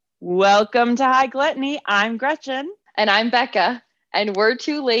Welcome to High Gluttony. I'm Gretchen. And I'm Becca, and we're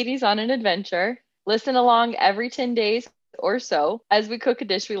two ladies on an adventure. Listen along every 10 days or so as we cook a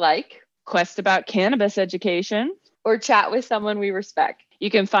dish we like, Quest about cannabis education. or chat with someone we respect. You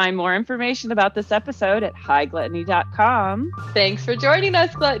can find more information about this episode at highgluttony.com. Thanks for joining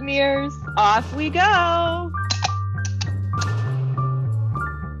us, Gluttoneers. Off we go.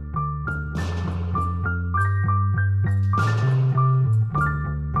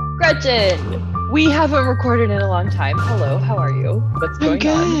 Gretchen, we haven't recorded in a long time. Hello, how are you? What's going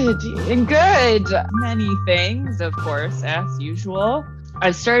on? Good. Many things, of course, as usual.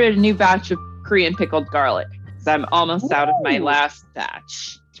 I started a new batch of Korean pickled garlic because I'm almost out of my last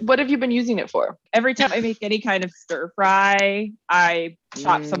batch. What have you been using it for? Every time I make any kind of stir fry, I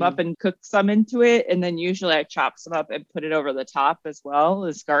chop some up and cook some into it. And then usually I chop some up and put it over the top as well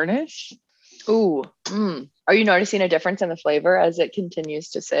as garnish. Ooh. Are you noticing a difference in the flavor as it continues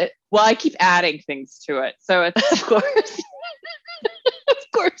to sit? Well, I keep adding things to it. So it's Of course. Of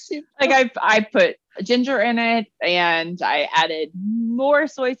course. like I put ginger in it and I added more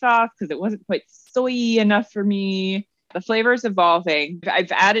soy sauce because it wasn't quite soy enough for me. The flavor is evolving.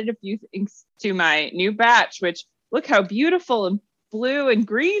 I've added a few things to my new batch, which look how beautiful and blue and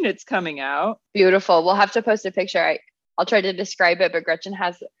green it's coming out. Beautiful. We'll have to post a picture. I'll try to describe it, but Gretchen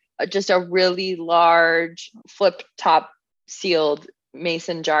has just a really large flip top sealed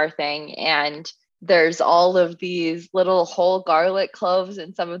mason jar thing. And there's all of these little whole garlic cloves,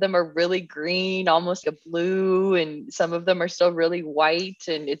 and some of them are really green, almost a blue, and some of them are still really white.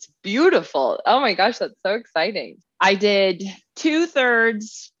 And it's beautiful. Oh my gosh, that's so exciting. I did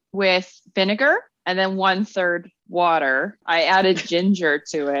 2/3 with vinegar and then 1/3 water. I added ginger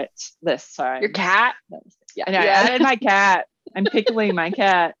to it this time. Your cat? Yeah, and I added my cat. I'm pickling my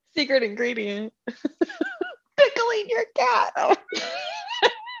cat. Secret ingredient. Pickling your cat. Oh.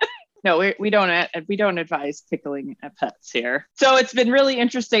 No, we don't advise pickling pets here. So it's been really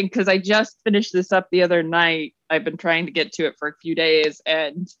interesting because I just finished this up the other night. I've been trying to get to it for a few days,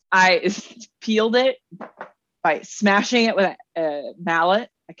 and I peeled it by smashing it with a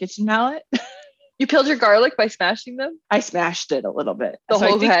kitchen mallet. You peeled your garlic by smashing them? I smashed it a little bit. The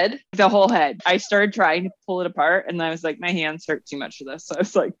whole head? The whole head. I started trying to pull it apart, and I was like, my hands hurt too much for this. So I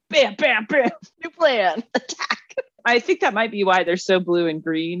was like, bam, bam, bam. New plan. Attack. I think that might be why they're so blue and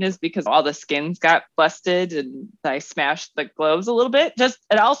green, is because all the skins got busted and I smashed the cloves a little bit.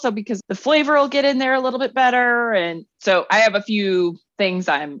 And also because the flavor will get in there a little bit better. And so I have a few things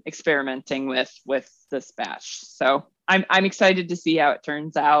I'm experimenting with this batch. So I'm excited to see how it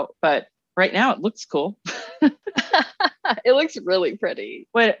turns out. But right now it looks cool. It looks really pretty.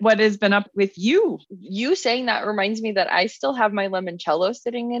 What has been up with you? You saying that reminds me that I still have my limoncello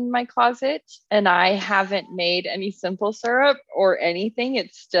sitting in my closet, and I haven't made any simple syrup or anything.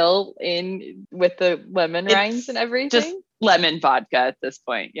 It's still in with the lemon rinds and everything. Just lemon vodka at this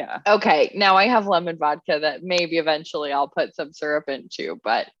point. Yeah. Okay. Now I have lemon vodka that maybe eventually I'll put some syrup into,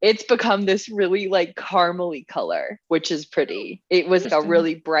 but it's become this really like caramely color, which is pretty. It was like a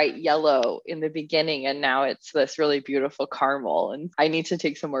really bright yellow in the beginning, and now it's this really beautiful caramel. And I need to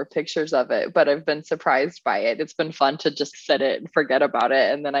take some more pictures of it, but I've been surprised by it. It's been fun to just set it and forget about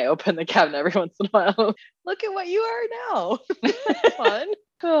it. And then I open the cabinet every once in a while. Look at what you are now. That's fun.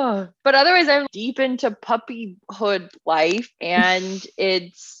 But otherwise, I'm deep into puppyhood life, and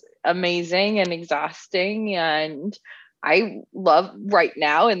it's amazing and exhausting. And I love right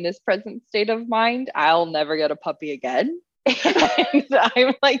now in this present state of mind, I'll never get a puppy again. And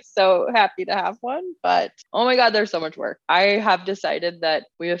I'm like so happy to have one, but oh my God, there's so much work. I have decided that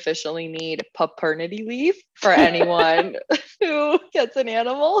we officially need paternity leave for anyone who gets an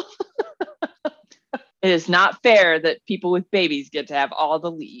animal. It is not fair that people with babies get to have all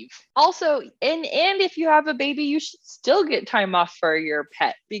the leave. Also, and if you have a baby, you should still get time off for your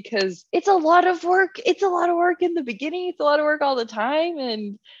pet, because it's a lot of work. It's a lot of work in the beginning. It's a lot of work all the time.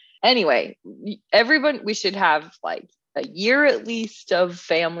 And anyway, everyone, we should have like a year at least of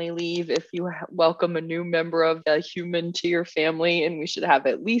family leave if you welcome a new member of a human to your family, and we should have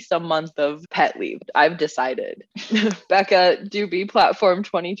at least a month of pet leave. I've decided. Becca Doobie Platform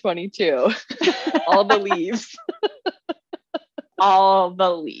 2022. All the leaves. All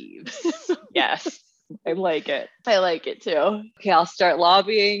the leaves. Yes. I like it. I like it too. Okay, I'll start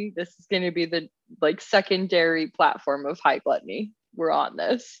lobbying. This is going to be the like secondary platform of High Gluttony. We're on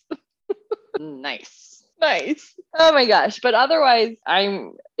this. Nice. Oh my gosh. But otherwise,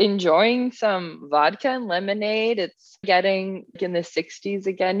 I'm enjoying some vodka and lemonade. It's getting in the 60s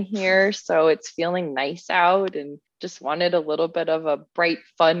again here. So it's feeling nice out, and just wanted a little bit of a bright,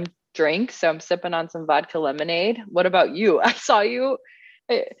 fun drink. So I'm sipping on some vodka lemonade. What about you? I saw you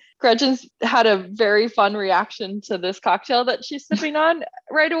Gretchen's had a very fun reaction to this cocktail that she's sipping on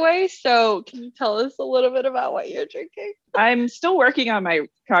right away. So can you tell us a little bit about what you're drinking? I'm still working on my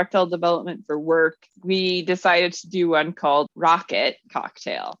cocktail development for work. We decided to do one called Rocket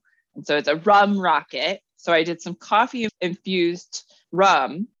Cocktail. And so it's a rum rocket. So I did some coffee infused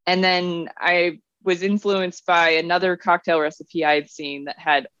rum. And then I was influenced by another cocktail recipe I'd seen that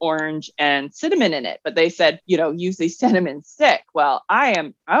had orange and cinnamon in it. But they said, use a cinnamon stick. Well, I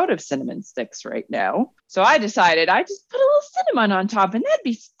am out of cinnamon sticks right now. So I decided I just put a little cinnamon on top and that'd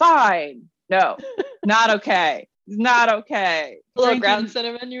be fine. No, not okay. Not okay. A little ground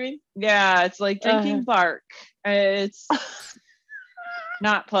cinnamon, you mean? Yeah, it's like drinking bark. It's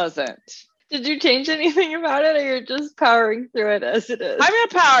not pleasant. Did you change anything about it, or you're just powering through it as it is? I'm going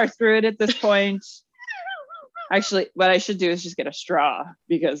to power through it at this point. Actually, what I should do is just get a straw,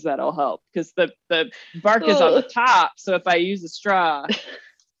 because that'll help. Because the bark is on the top. So if I use a straw,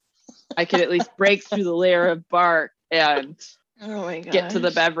 I can at least break through the layer of bark and get to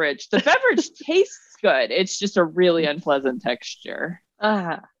the beverage. The beverage tastes good. It's just a really unpleasant texture.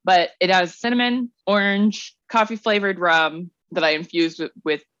 But it has cinnamon, orange, coffee flavored rum that I infused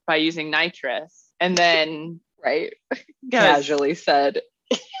with by using nitrous. And then casually said,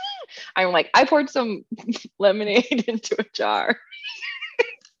 I'm like, I poured some lemonade into a jar.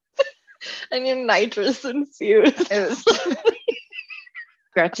 I need nitrous infused.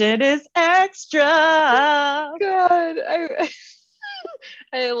 Gretchen is extra. God,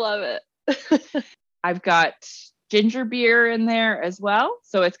 I love it. I've got ginger beer in there as well.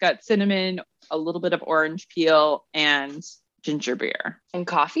 So it's got cinnamon, a little bit of orange peel, and ginger beer. And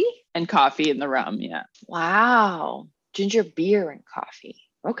coffee? And coffee in the rum, yeah. Wow. Ginger beer and coffee.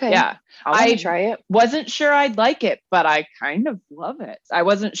 Okay. Yeah. I'll try it. Wasn't sure I'd like it, but I kind of love it. I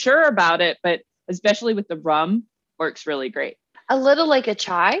wasn't sure about it, but especially with the rum, works really great. A little like a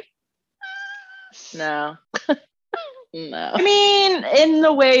chai? No. No. I mean, in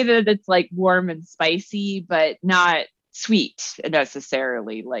the way that it's like warm and spicy, but not sweet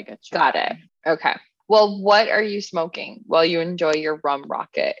necessarily like a chai. Got it. Okay. Well, what are you smoking while you enjoy your rum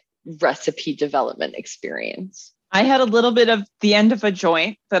rocket recipe development experience? I had a little bit of the end of a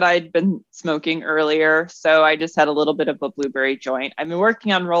joint that I'd been smoking earlier. So I just had a little bit of a blueberry joint. I've been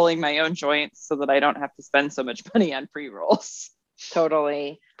working on rolling my own joints so that I don't have to spend so much money on pre-rolls.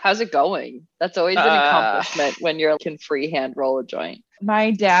 Totally. How's it going? That's always an accomplishment when you're can freehand roll a joint.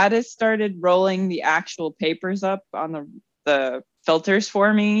 My dad has started rolling the actual papers up on the filters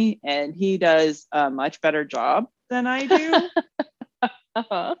for me, and he does a much better job than I do.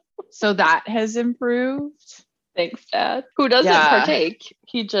 So that has supports. Thanks, Dad. Who doesn't partake?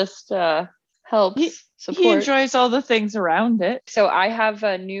 He just helps support. He enjoys all the things around it. So I have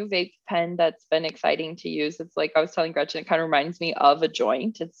a new vape pen that's been exciting to use. It's like I was telling Gretchen, it kind of reminds me of a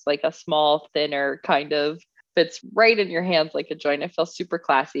joint. It's like a small, thinner kind of fits right in your hands like a joint. It feels super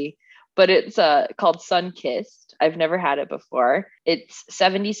classy. But it's called Sunkissed. I've never had it before. It's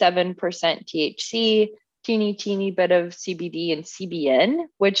 77% THC, teeny bit of CBD and CBN,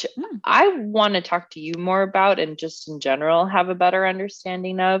 which I want to talk to you more about and just in general have a better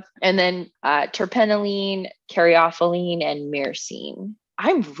understanding of. And then terpenoline, caryophyllene, and myrcene.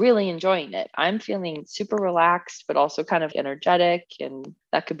 I'm really enjoying it. I'm feeling super relaxed, but also kind of energetic. And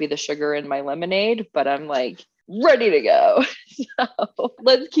that could be the sugar in my lemonade, but I'm like ready to go. So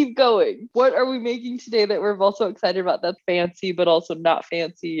let's keep going. What are we making today that we're also excited about that's fancy, but also not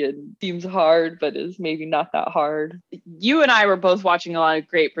fancy and seems hard, but is maybe not that hard? You and I were both watching a lot of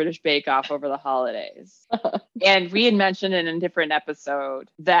Great British Bake Off over the holidays. And we had mentioned in a different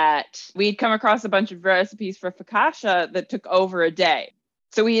episode that we'd come across a bunch of recipes for focaccia that took over a day.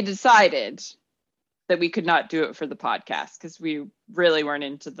 So we had decided that we could not do it for the podcast because we really weren't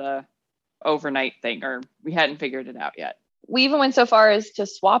into the overnight thing, or we hadn't figured it out yet. We even went so far as to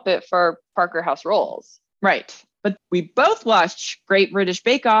swap it for Parker House rolls. Right. But we both watched Great British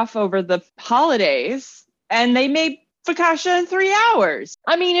Bake Off over the holidays, and they made focaccia in 3 hours.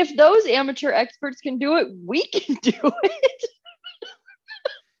 I mean, if those amateur experts can do it, we can do it.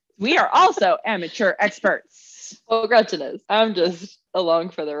 We are also amateur experts. Well, Gretchen is. I'm just along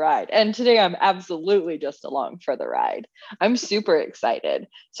for the ride. And today I'm absolutely just along for the ride. I'm super excited.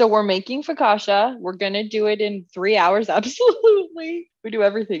 So we're making focaccia. We're going to do it in 3 hours. Absolutely. We do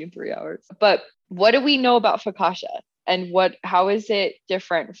everything in 3 hours. But what do we know about focaccia? And how is it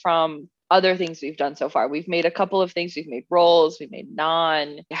different from other things we've done so far? We've made a couple of things. We've made rolls, we've made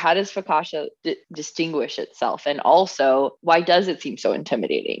naan. How does focaccia distinguish itself? And also, why does it seem so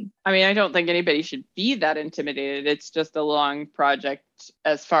intimidating? I mean, I don't think anybody should be that intimidated. It's just a long project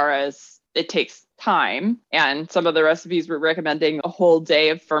as far as it takes time. And some of the recipes were recommending a whole day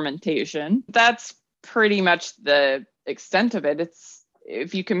of fermentation. That's pretty much the extent of it.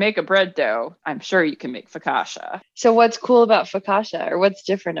 If you can make a bread dough, I'm sure you can make focaccia. So what's cool about focaccia, or what's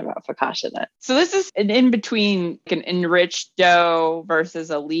different about focaccia then? So this is an in-between, like an enriched dough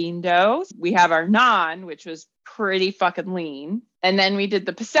versus a lean dough. We have our naan, which was pretty fucking lean. And then we did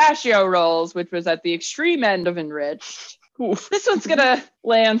the pistachio rolls, which was at the extreme end of enriched. Oof. This one's going to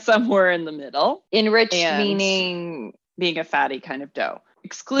land somewhere in the middle. Enriched meaning being a fatty kind of dough.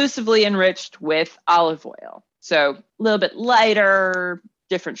 Exclusively enriched with olive oil. So a little bit lighter,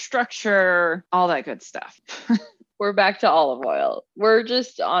 different structure, all that good stuff. We're back to olive oil. We're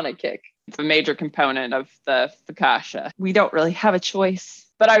just on a kick. It's a major component of the focaccia. We don't really have a choice.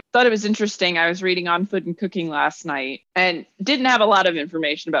 But I thought it was interesting. I was reading On Food and Cooking last night and didn't have a lot of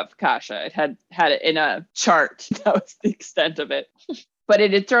information about focaccia. It had it in a chart. That was the extent of it. But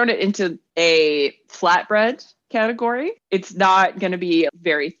it had thrown it into a flatbread category. It's not going to be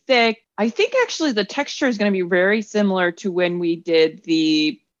very thick. I think actually the texture is going to be very similar to when we did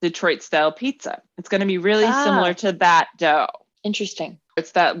the Detroit style pizza. It's going to be really similar to that dough. Interesting.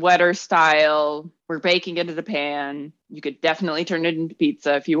 It's that wetter style. We're baking it in the pan. You could definitely turn it into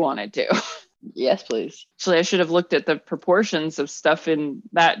pizza if you wanted to. Yes, please. Actually, I should have looked at the proportions of stuff in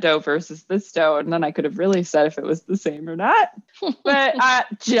that dough versus this dough, and then I could have really said if it was the same or not. But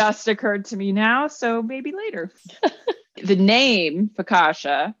it just occurred to me now, so maybe later. The name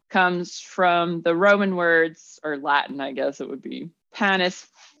focaccia comes from the Roman words, or Latin, I guess it would be, panis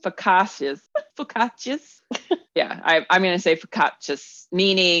focaccias. Focaccias? Yeah, I'm going to say focaccias,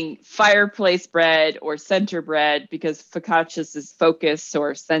 meaning fireplace bread or center bread, because focaccias is focus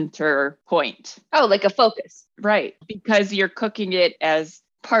or center point. Oh, like a focus. Right, because you're cooking it as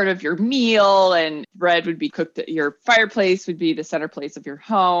part of your meal, and bread would be cooked at your fireplace, would be the center place of your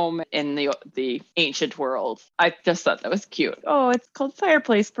home in the ancient world. I just thought that was cute. Oh, it's called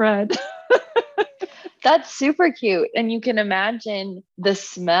fireplace bread. That's super cute. And you can imagine the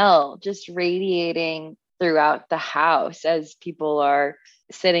smell just radiating throughout the house as people are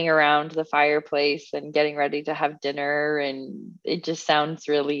sitting around the fireplace and getting ready to have dinner. And it just sounds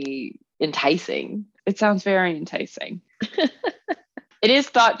really enticing. It sounds very enticing. It is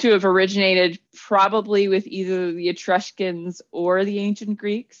thought to have originated probably with either the Etruscans or the ancient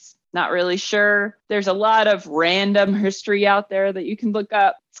Greeks. Not really sure. There's a lot of random history out there that you can look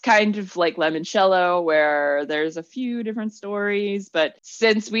up. It's kind of like limoncello, where there's a few different stories. But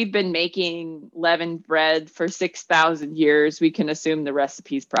since we've been making leavened bread for 6,000 years, we can assume the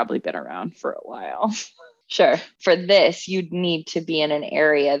recipe's probably been around for a while. Sure. For this, you'd need to be in an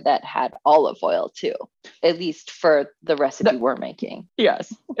area that had olive oil too, at least for the recipe we're making.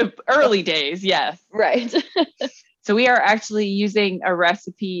 Yes. Early days, yes. Right. So we are actually using a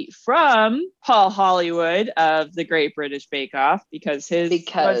recipe from Paul Hollywood of the Great British Bake Off, because his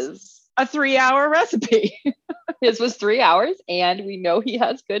was a 3-hour recipe. His was 3 hours, and we know he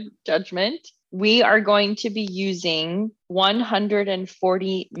has good judgment. We are going to be using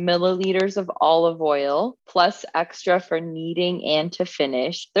 140 milliliters of olive oil plus extra for kneading and to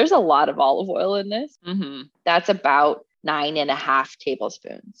finish. There's a lot of olive oil in this. Mm-hmm. That's about 9.5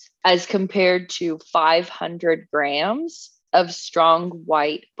 tablespoons, as compared to 500 grams of strong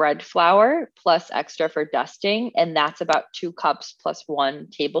white bread flour plus extra for dusting. And that's about 2 cups plus 1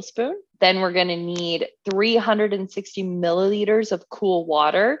 tablespoon. Then we're going to need 360 milliliters of cool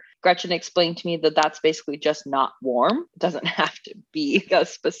water. Gretchen explained to me that that's basically just not warm. It doesn't have to be a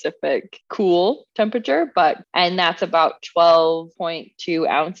specific cool temperature, and that's about 12.2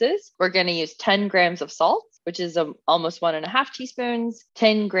 ounces. We're going to use 10 grams of salt, which is almost 1.5 teaspoons,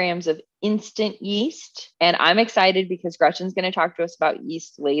 10 grams of instant yeast. And I'm excited because Gretchen's going to talk to us about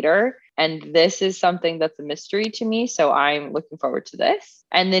yeast later. And this is something that's a mystery to me. So I'm looking forward to this.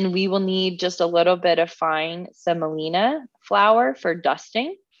 And then we will need just a little bit of fine semolina flour for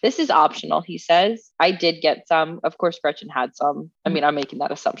dusting. This is optional, he says. I did get some. Of course, Gretchen had some. I mean, I'm making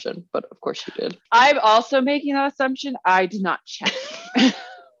that assumption, but of course she did. I'm also making that assumption. I did not check.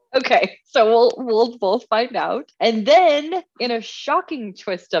 Okay, so we'll both find out. And then, in a shocking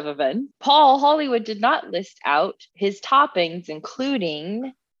twist of events, Paul Hollywood did not list out his toppings,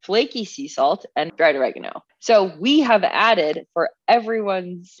 including flaky sea salt and dried oregano. So we have added, for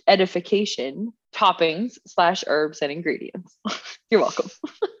everyone's edification, toppings / herbs and ingredients. You're welcome.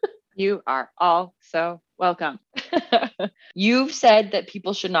 You are all so welcome. You've said that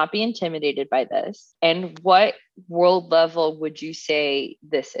people should not be intimidated by this. And what world level would you say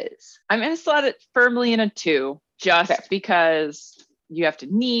this is? I'm going to slot it firmly in a 2, just because you have to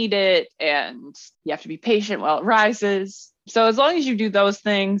knead it and you have to be patient while it rises. So as long as you do those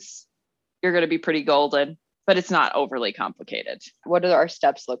things, you're going to be pretty golden, but it's not overly complicated. What do our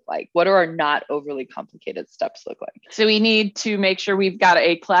steps look like? What do our not overly complicated steps look like? So we need to make sure we've got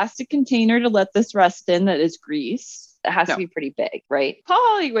a plastic container to let this rest in that is grease. It has to be pretty big, right? Paul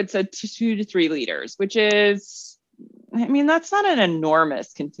Hollywood said 2 to 3 liters, which is, I mean, that's not an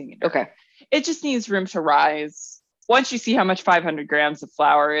enormous container. Okay. It just needs room to rise. Once you see how much 500 grams of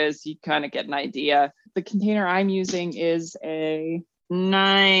flour is, you kind of get an idea. The container I'm using is a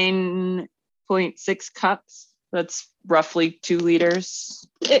 9.6 cups. That's roughly 2 liters.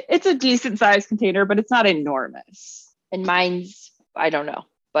 It's a decent sized container, but it's not enormous. And mine's, I don't know,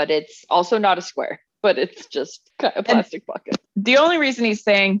 but it's also not a square, but it's just a plastic bucket. The only reason he's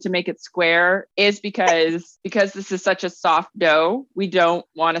saying to make it square is because this is such a soft dough, we don't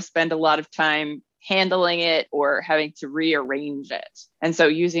want to spend a lot of time handling it or having to rearrange it. And so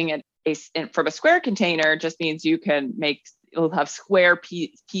using it from a square container just means you'll have square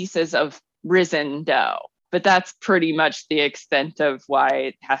pieces of risen dough. But that's pretty much the extent of why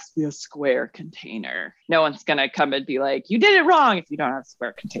it has to be a square container. No one's going to come and be like, you did it wrong if you don't have a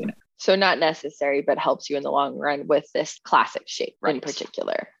square container. So not necessary, but helps you in the long run with this classic shape in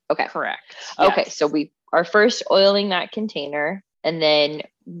particular. Okay. Correct. Okay. Yes. So we are first oiling that container. And then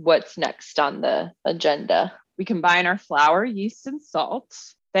what's next on the agenda? We combine our flour, yeast, and salt.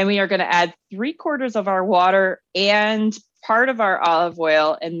 Then we are going to add 3/4 of our water and part of our olive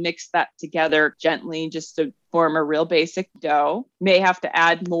oil and mix that together gently just to form a real basic dough. May have to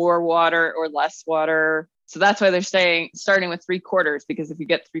add more water or less water. So that's why they're saying starting with 3/4, because if you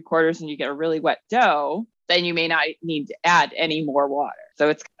get 3/4 and you get a really wet dough, then you may not need to add any more water. So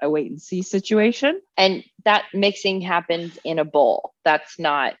it's a wait and see situation. And that mixing happens in a bowl. That's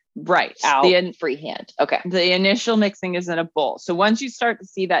not out freehand. Okay. The initial mixing is in a bowl. So once you start to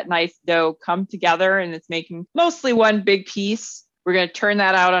see that nice dough come together and it's making mostly one big piece, we're going to turn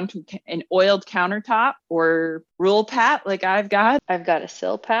that out onto an oiled countertop or rule pat like I've got. I've got a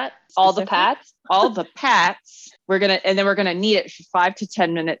sill pat. All the pats. We're going to knead it for 5 to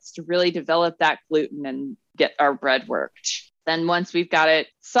 10 minutes to really develop that gluten and get our bread worked. Then once we've got it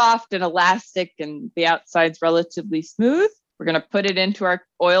soft and elastic and the outside's relatively smooth, we're going to put it into our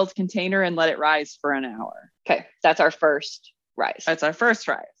oiled container and let it rise for an hour. Okay. That's our first rise.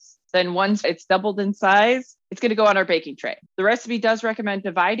 Then once it's doubled in size, it's going to go on our baking tray. The recipe does recommend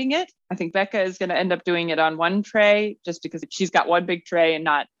dividing it. I think Becca is going to end up doing it on one tray just because she's got one big tray and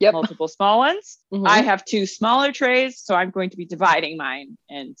not multiple small ones. Mm-hmm. I have 2 smaller trays, so I'm going to be dividing mine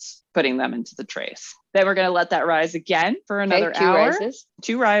and putting them into the trays. Then we're going to let that rise again for another hour.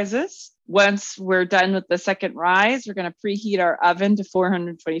 2 rises. Once we're done with the second rise, we're going to preheat our oven to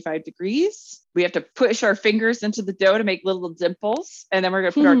 425 degrees. We have to push our fingers into the dough to make little dimples. And then we're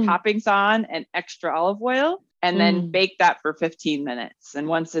going to put our toppings on and extra olive oil and then bake that for 15 minutes. And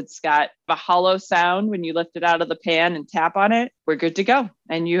once it's got a hollow sound when you lift it out of the pan and tap on it, we're good to go.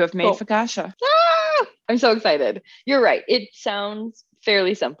 And you have made focaccia. Ah, I'm so excited. You're right. It sounds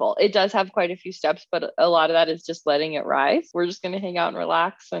fairly simple. It does have quite a few steps, but a lot of that is just letting it rise. We're just going to hang out and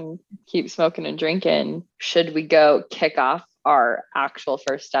relax and keep smoking and drinking. Should we go kick off our actual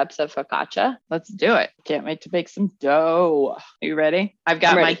first steps of focaccia? Let's do it. Can't wait to bake some dough. Are you ready? I've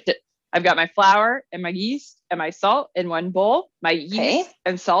got my flour and my yeast and my salt in one bowl. My yeast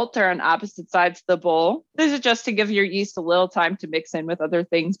and salt are on opposite sides of the bowl. This is just to give your yeast a little time to mix in with other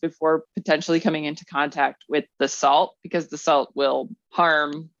things before potentially coming into contact with the salt, because the salt will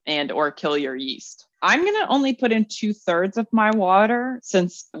harm and or kill your yeast. I'm going to only put in 2/3 of my water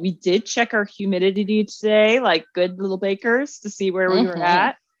since we did check our humidity today, like good little bakers, to see where we were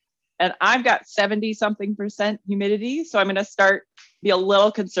at. And I've got 70-something% humidity. So I'm going to be a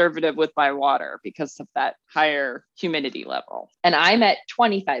little conservative with my water because of that higher humidity level. And I'm at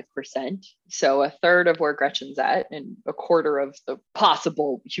 25%. So 1/3 of where Gretchen's at and 1/4 of the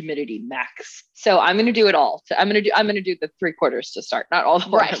possible humidity max. So I'm going to do it all. So I'm going to do the 3/4 to start, not all the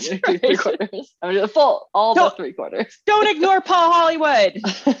way. I'm going to do 3/4. I'm going to do the full, the 3/4. Don't ignore Paul Hollywood.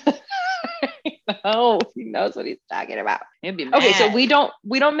 Oh, he knows what he's talking about. He'd be mad. Okay, so we don't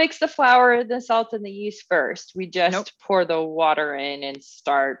mix the flour, the salt, and the yeast first. We just pour the water in and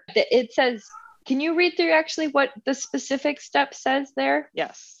start. It says, can you read through actually what the specific step says there?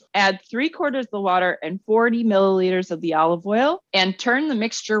 Yes. Add 3/4 of the water and 40 milliliters of the olive oil and turn the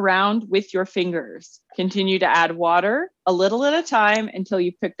mixture around with your fingers. Continue to add water a little at a time until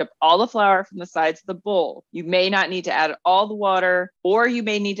you've picked up all the flour from the sides of the bowl. You may not need to add all the water, or you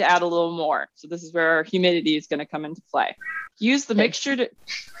may need to add a little more. So this is where our humidity is going to come into play. Use the mixture to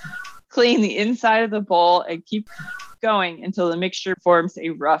clean the inside of the bowl and keep going until the mixture forms a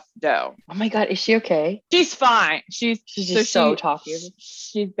rough dough. Oh my God, is she okay? She's fine. She's just so talkative.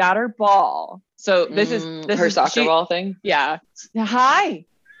 She's got her ball. So this is her soccer ball thing. Yeah. Hi.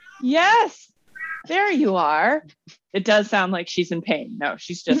 Yes. There you are. It does sound like she's in pain. No,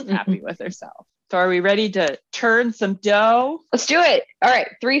 she's just happy with herself. So are we ready to turn some dough? Let's do it. All right.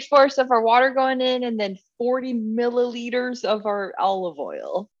 3/4 of our water going in, and then 40 milliliters of our olive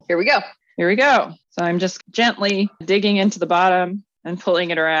oil. Here we go. Here we go. So I'm just gently digging into the bottom and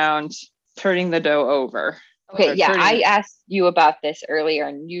pulling it around, turning the dough over. Okay, yeah, I asked you about this earlier,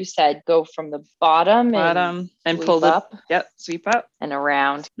 and you said go from the bottom and pull up. Yep, sweep up and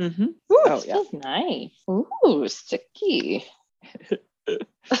around. Mm-hmm. Ooh, it feels nice. Ooh, sticky. It's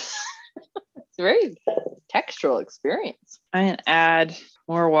a very textural experience. And add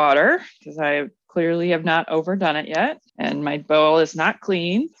more water because I clearly have not overdone it yet, and my bowl is not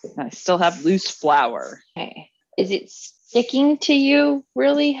clean. I still have loose flour. Okay, is it sticking to you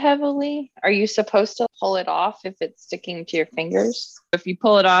really heavily? Are you supposed to pull it off if it's sticking to your fingers? If you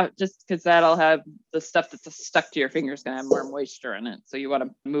pull it off, just because that'll have the stuff that's stuck to your fingers going to have more moisture in it. So you want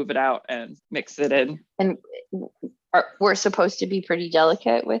to move it out and mix it in. And we're supposed to be pretty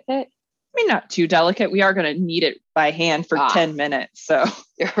delicate with it? I mean, not too delicate. We are going to knead it by hand for 10 minutes. So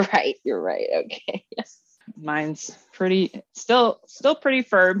You're right. Okay. Yes. Mine's still pretty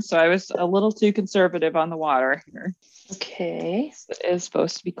firm. So I was a little too conservative on the water here. Okay. It is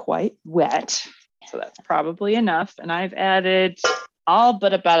supposed to be quite wet. So that's probably enough. And I've added all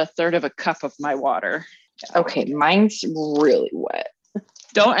but about 1/3 of a cup of my water. Okay. Mine's really wet.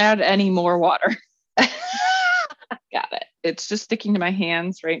 Don't add any more water. Got it. It's just sticking to my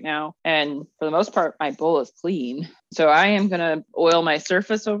hands right now. And for the most part, my bowl is clean. So I am going to oil my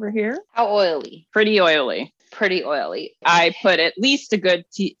surface over here. How oily? Pretty oily. Pretty oily. I put at least a good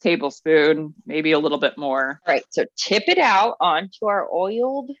tablespoon, maybe a little bit more. All right. So tip it out onto our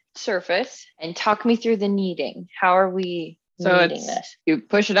oiled surface and talk me through the kneading. How are we kneading this? You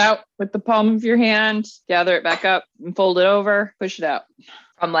push it out with the palm of your hand, gather it back up and fold it over, push it out.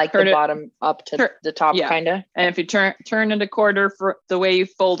 From like the bottom up to the top, kind of. And if you turn it a quarter for the way you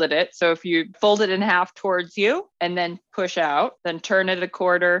folded it. So if you fold it in half towards you and then push out, then turn it a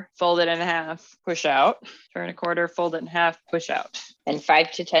quarter, fold it in half, push out, turn a quarter, fold it in half, push out. And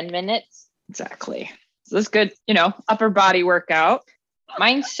 5 to 10 minutes. Exactly. So this is good, upper body workout.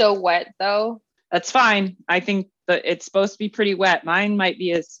 Mine's so wet though. That's fine. I think that it's supposed to be pretty wet. Mine might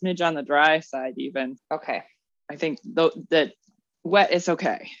be a smidge on the dry side even. Okay. I think that wet is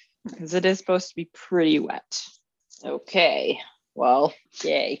okay because it is supposed to be pretty wet. Okay. Well,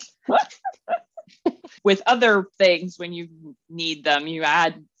 yay. With other things, when you need them, you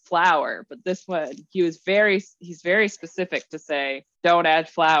add flour. But this one, he's very specific to say, don't add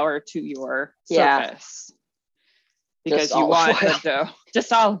flour to your surface. Because you want the dough,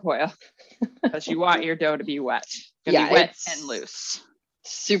 just olive oil, because you want your dough to be wet. Be wet and loose.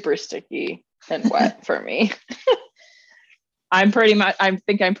 Super sticky and wet for me. I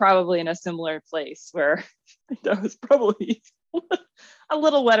think I'm probably in a similar place where my dough is probably a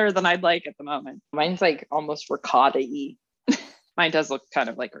little wetter than I'd like at the moment. Mine's like almost ricotta-y. Mine does look kind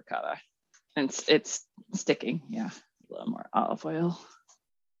of like ricotta. And it's sticking. Yeah. A little more olive oil.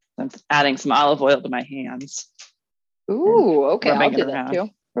 I'm adding some olive oil to my hands. Ooh, okay. I'll do that too.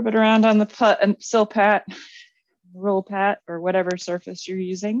 Rub it around on the silpat, roll pat, or whatever surface you're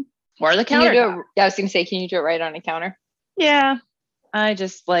using. Or the counter. I was going to say, can you do it right on a counter? Yeah. I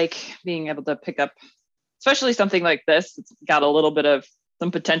just like being able to pick up, especially something like this. It's got a little bit of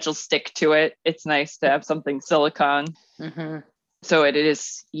some potential stick to it. It's nice to have something silicone. Mm-hmm. So it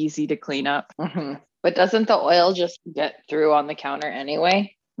is easy to clean up. Mm-hmm. But doesn't the oil just get through on the counter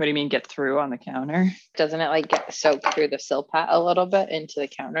anyway? What do you mean get through on the counter? Doesn't it like get soaked through the silpat a little bit into the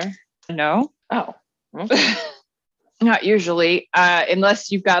counter? No. Oh. Okay. Not usually, unless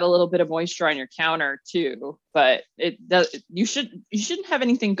you've got a little bit of moisture on your counter too. But it does. You shouldn't have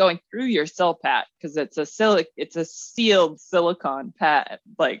anything going through your silpat because it's a sealed silicone mat.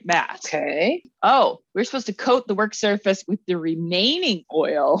 Okay. Oh, we're supposed to coat the work surface with the remaining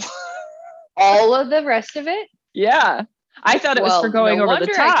oil. All of the rest of it? Yeah. I thought it was for going over the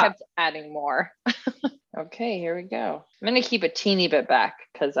top. I kept adding more. Okay, here we go. I'm going to keep a teeny bit back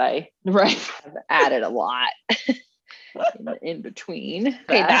because I have added a lot in between.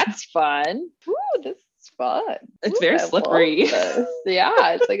 Okay, that's fun. Ooh, this is fun. It's very slippery.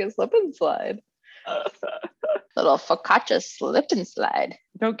 Yeah, it's like a slip and slide. Little focaccia slip and slide.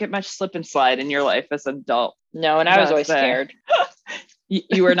 Don't get much slip and slide in your life as an adult. No, and I was always scared.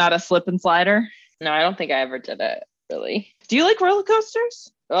 You were not a slip and slider? No, I don't think I ever did it. Really? Do you like roller coasters?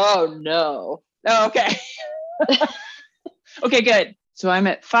 Oh no. Oh, okay. Okay, good. So I'm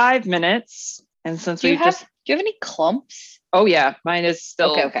at 5 minutes. And since Do you have any clumps? Oh yeah, mine is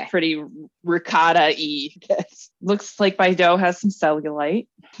still Okay. pretty ricotta-y. Looks like my dough has some cellulite.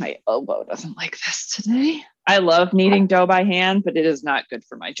 My elbow doesn't like this today. I love kneading dough by hand, but it is not good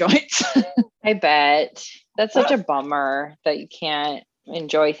for my joints. I bet. That's such a bummer that you can't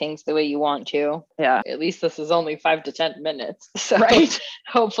enjoy things the way you want to. Yeah. At least this is only 5 to 10 minutes. So right.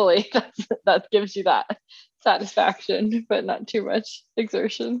 Hopefully that gives you that satisfaction, but not too much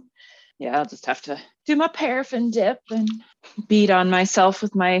exertion. Yeah, I'll just have to do my paraffin dip and beat on myself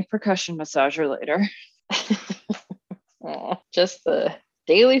with my percussion massager later. Just the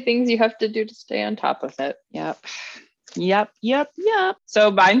daily things you have to do to stay on top of it. Yep. So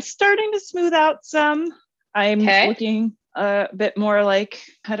mine's starting to smooth out some. I'm looking a bit more like,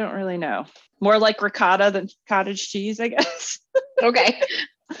 I don't really know, more like ricotta than cottage cheese, I guess. Okay.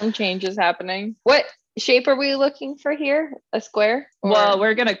 Some changes happening. What shape are we looking for here? A square? Or? Well,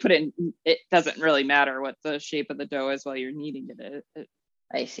 we're going to put it doesn't really matter what the shape of the dough is while you're kneading it.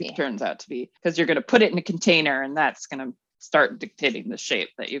 I see. It turns out to be, because you're going to put it in a container and that's going to start dictating the shape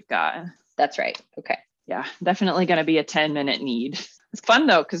that you've got. That's right. Okay. Yeah, definitely going to be a 10-minute knead. It's fun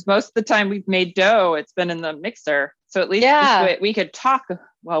though, because most of the time we've made dough, it's been in the mixer. So at least this way we could talk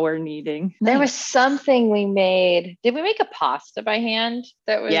while we're kneading. There was something we made. Did we make a pasta by hand?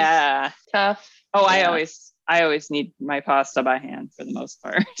 That was tough. Oh, yeah. I always knead my pasta by hand for the most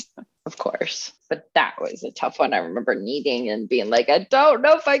part. Of course. But that was a tough one. I remember kneading and being like, I don't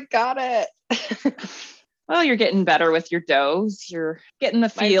know if I got it. Well, you're getting better with your doughs. You're getting the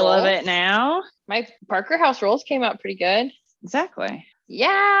feel of it now. My Parker House rolls came out pretty good. Exactly.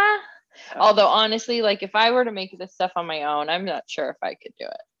 Yeah. Although honestly, like if I were to make this stuff on my own, I'm not sure if I could do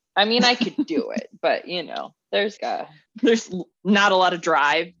it. I mean, I could do it, but there's not a lot of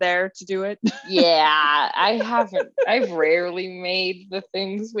drive there to do it. Yeah, I've rarely made the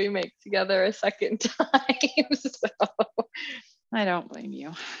things we make together a second time. So I don't blame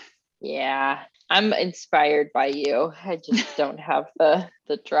you. Yeah, I'm inspired by you. I just don't have the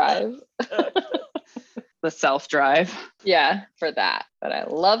drive. The self-drive. Yeah, for that. But I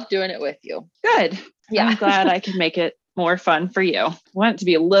love doing it with you. Good. Yeah. I'm glad I can make it more fun for you. I want it to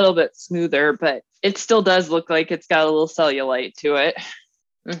be a little bit smoother, but it still does look like it's got a little cellulite to it.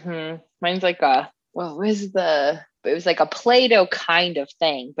 Mm-hmm. Mine's like it was like a Play-Doh kind of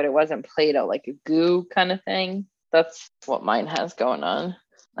thing, but it wasn't Play-Doh, like a goo kind of thing. That's what mine has going on.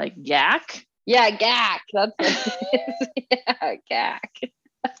 Like gack? Yeah, gack. That's what it is. Yeah, gack.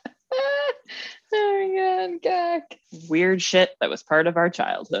 Oh my God, gack. Weird shit that was part of our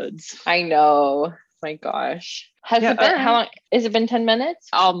childhoods. I know. My gosh. Has it been how long? Has it been 10 minutes?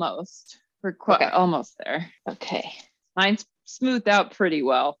 Almost. We're almost there. Okay. Mine's smoothed out pretty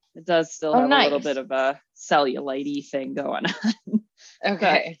well. It does still have a little bit of a cellulite-y thing going on.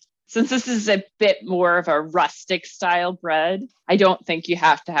 Okay. But since this is a bit more of a rustic style bread, I don't think you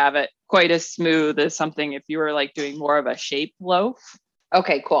have to have it quite as smooth as something if you were like doing more of a shaped loaf.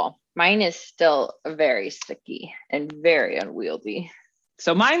 Okay, cool. Mine is still very sticky and very unwieldy.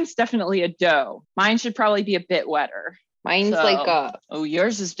 So mine's definitely a dough. Mine should probably be a bit wetter. Mine's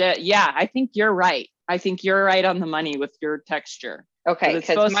yours is yeah, I think you're right. I think you're right on the money with your texture. Okay,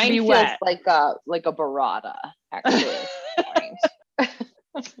 because mine feels wet. like a burrata, actually.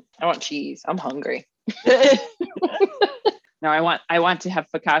 I want cheese. I'm hungry. No, I want to have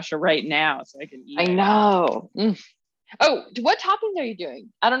focaccia right now so I can eat. I know. Oh, what toppings are you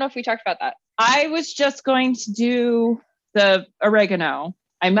doing? I don't know if we talked about that. I was just going to do the oregano.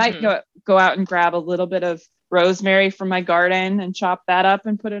 I might go out and grab a little bit of rosemary from my garden and chop that up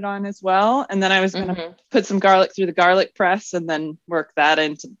and put it on as well. And then I was going to put some garlic through the garlic press and then work that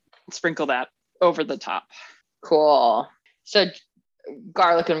in to sprinkle that over the top. Cool. So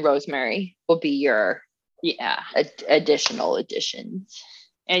garlic and rosemary will be your additional additions.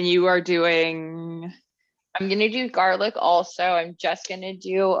 And you are doing... I'm going to do garlic also. I'm just going to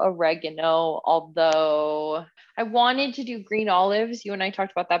do oregano, although I wanted to do green olives. You and I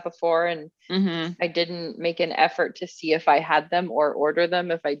talked about that before, and I didn't make an effort to see if I had them or order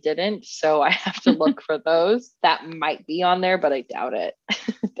them if I didn't. So I have to look for those. That might be on there, but I doubt it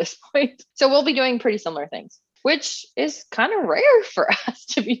at this point. So we'll be doing pretty similar things, which is kind of rare for us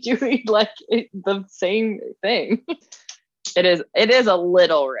to be doing the same thing. It is a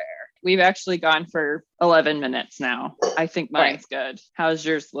little rare. We've actually gone for 11 minutes now. I think mine's good. How's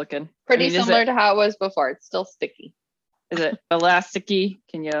yours looking? Pretty similar to how it was before. It's still sticky. Is it elasticy?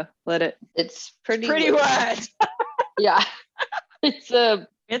 Can you let it? It's pretty wet. Yeah. It's a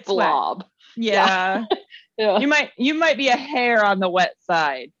blob. Wet. Yeah. Yeah. You might be a hair on the wet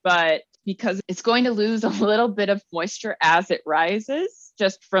side, but because it's going to lose a little bit of moisture as it rises,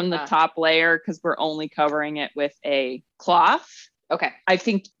 just from the top layer, because we're only covering it with a cloth. Okay. I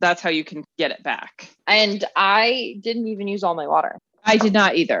think that's how you can get it back. And I didn't even use all my water. I did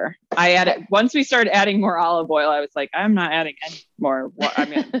not either. I added, once we started adding more olive oil, I was like, I'm not adding any more.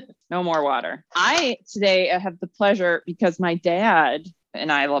 No more water. I today have the pleasure, because my dad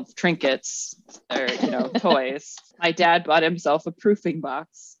and I love trinkets or, toys. My dad bought himself a proofing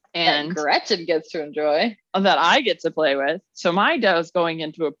box. And that Gretchen gets to enjoy. That I get to play with. So my dough is going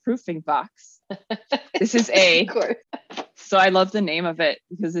into a proofing box. This is so I love the name of it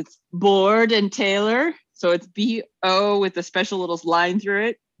because it's Board and Taylor. So it's B-O with a special little line through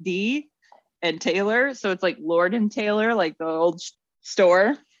it, D and Taylor. So it's like Lord and Taylor, like the old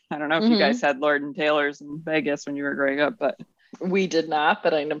store. I don't know if you guys had Lord and Taylor's in Vegas when you were growing up, but we did not,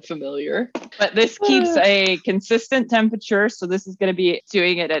 but I'm familiar. But this keeps a consistent temperature. So this is going to be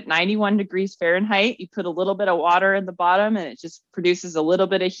doing it at 91 degrees Fahrenheit. You put a little bit of water in the bottom and it just produces a little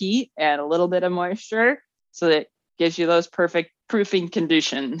bit of heat and a little bit of moisture. So that gives you those perfect proofing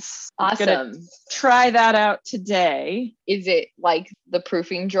conditions. Awesome. I'm gonna try that out today. Is it like the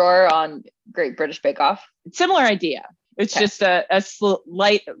proofing drawer on Great British Bake Off? Similar idea. It's just a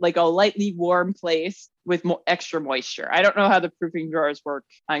light, like a lightly warm place with extra moisture. I don't know how the proofing drawers work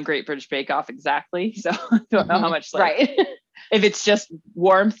on Great British Bake Off exactly. So I don't know how much, if it's just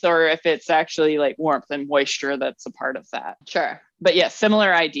warmth or if it's actually like warmth and moisture that's a part of that. Sure. But yeah,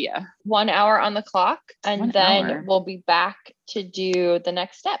 similar idea. 1 hour on the clock, and then we'll be back to do the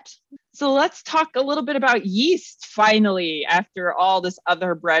next steps. So let's talk a little bit about yeast finally, after all this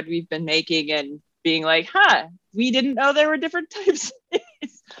other bread we've been making and being like, we didn't know there were different types of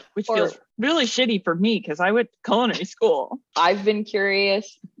yeast, which feels really shitty for me because I went to culinary school. I've been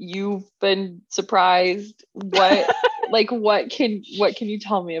curious. You've been surprised. What can you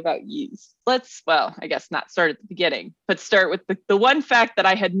tell me about yeast? I guess not start at the beginning, but start with the one fact that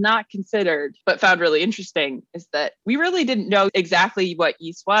I had not considered, but found really interesting, is that we really didn't know exactly what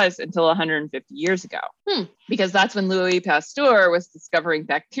yeast was until 150 years ago. Because that's when Louis Pasteur was discovering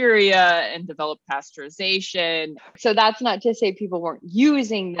bacteria and developed pasteurization. So that's not to say people weren't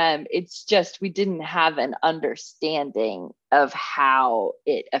using them. It's just we didn't have an understanding of how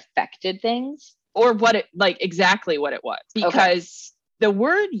it affected things. Or exactly what it was. Because the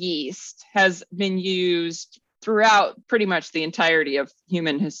word yeast has been used throughout pretty much the entirety of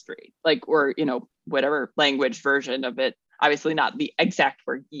human history, whatever language version of it. Obviously not the exact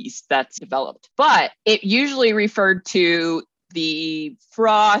word yeast that's developed, but it usually referred to the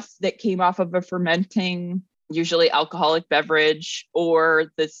froth that came off of a fermenting, usually alcoholic beverage,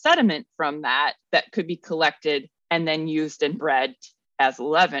 or the sediment from that could be collected and then used in bread as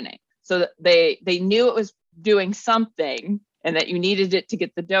leavening. So they knew it was doing something and that you needed it to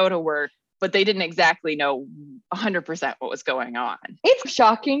get the dough to work, but they didn't exactly know 100% what was going on. It's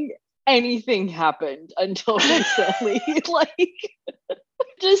shocking anything happened until recently.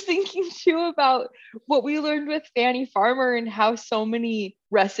 Just thinking too about what we learned with Fanny Farmer and how so many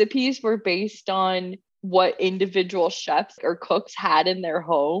recipes were based on what individual chefs or cooks had in their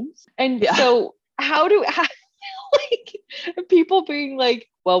homes. And so how people being like,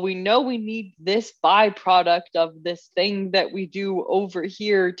 well, we know we need this byproduct of this thing that we do over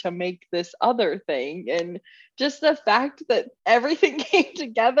here to make this other thing. And just the fact that everything came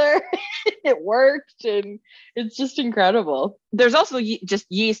together, it worked, and it's just incredible. There's also just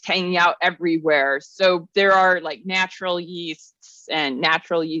yeast hanging out everywhere. So there are natural yeasts and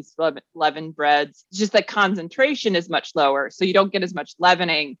natural yeast leavened breads. It's just the concentration is much lower. So you don't get as much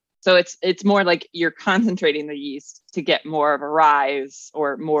leavening. So it's more like you're concentrating the yeast to get more of a rise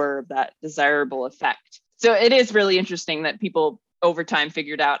or more of that desirable effect. So it is really interesting that people over time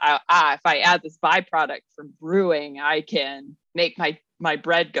figured out, if I add this byproduct from brewing, I can make my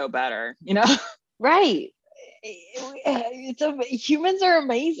bread go better, Right. Humans are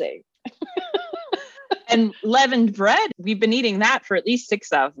amazing. And leavened bread, we've been eating that for at least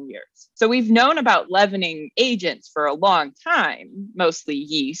 6,000 years. So we've known about leavening agents for a long time, mostly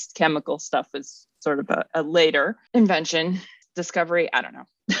yeast. Chemical stuff is sort of a later invention, discovery. I don't know.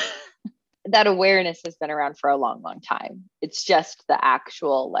 That awareness has been around for a long, long time. It's just the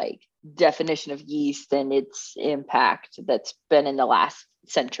actual definition of yeast and its impact that's been in the last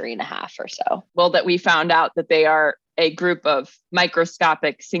century and a half or so. Well, that we found out that they are a group of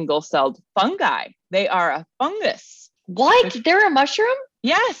microscopic single-celled fungi. They are a fungus. What? They're a mushroom?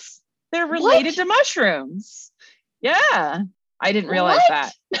 Yes. They're related to mushrooms. Yeah. I didn't realize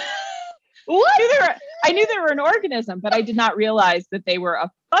that. What? I knew they were an organism, but I did not realize that they were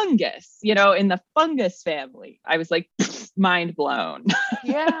a fungus, in the fungus family. I was like, mind blown.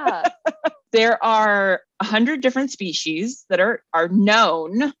 Yeah. There are 100 different species that are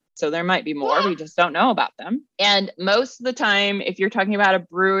known. So there might be more. We just don't know about them. And most of the time, if you're talking about a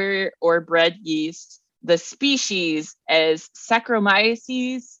brewer or bread yeast, the species is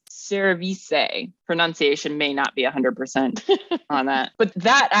Saccharomyces cerevisiae. Pronunciation may not be 100% on that. But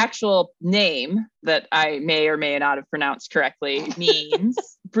that actual name that I may or may not have pronounced correctly means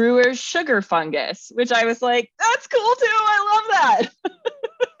brewer's sugar fungus, which I was like, that's cool too. I love that.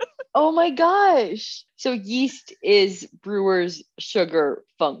 Oh my gosh. So yeast is brewer's sugar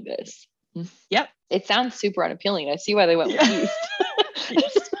fungus. Yep. It sounds super unappealing. I see why they went with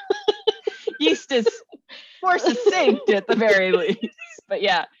yeast. Yeast is more succinct at the very least. But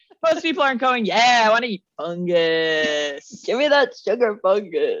yeah, most people aren't going, yeah, I want to eat fungus. Give me that sugar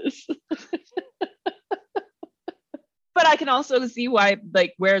fungus. But I can also see why,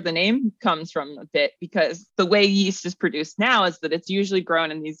 like, where the name comes from a bit, because the way yeast is produced now is that it's usually grown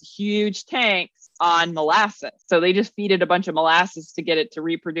in these huge tanks on molasses. So they just feed it a bunch of molasses to get it to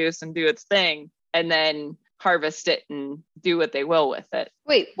reproduce and do its thing, and then harvest it and do what they will with it.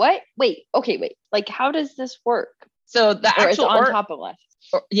 Wait, what? Wait. Like, how does this work? So the actual it's on top of molasses.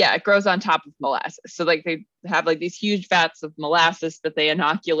 Yeah, it grows on top of molasses. So like they have like these huge vats of molasses that they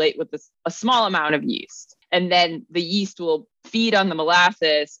inoculate with a small amount of yeast. And then the yeast will feed on the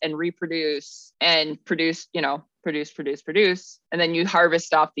molasses and reproduce and produce. And then you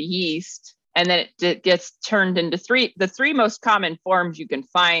harvest off the yeast. And then it gets turned into the three most common forms you can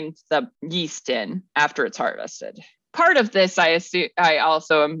find the yeast in after it's harvested. Part of this, I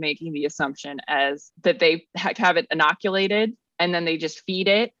also am making the assumption as that they have it inoculated and then they just feed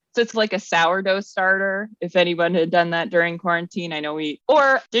it. So it's like a sourdough starter. If anyone had done that during quarantine, I know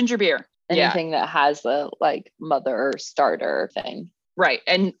or ginger beer. Anything that has the like mother starter thing. Right.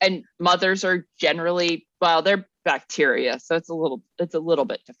 And mothers are generally, well, they're bacteria. So it's a little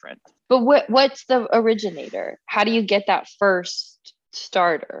bit different. But what's the originator? How do you get that first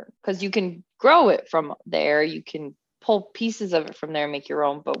starter? Because you can grow it from there. You can pull pieces of it from there and make your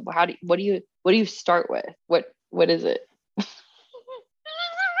own. But what do you start with? What is it?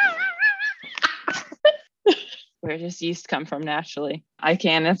 Where does yeast come from naturally? I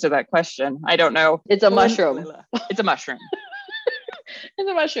can't answer that question. I don't know. It's a mushroom. It's a mushroom. It's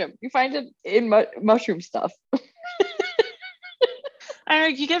a mushroom. You find it in mushroom stuff.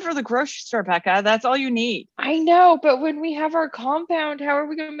 You get it from the grocery store, Becca. That's all you need. I know, but when we have our compound, how are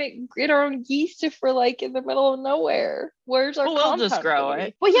we going to get our own yeast if we're like in the middle of nowhere? Where's our compound? We'll just grow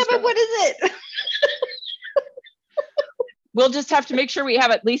it. Well, yeah, but what is it? We'll just have to make sure we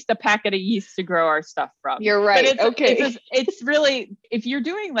have at least a packet of yeast to grow our stuff from. You're right. Okay. It's really, if you're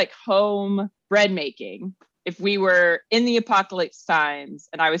doing like home bread making, if we were in the apocalypse times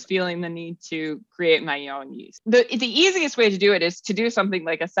and I was feeling the need to create my own yeast, the easiest way to do it is to do something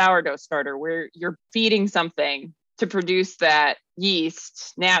like a sourdough starter where you're feeding something to produce that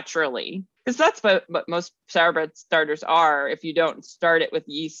yeast naturally. Because that's what most sourdough starters are. If you don't start it with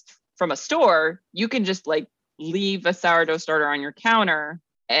yeast from a store, you can just like leave a sourdough starter on your counter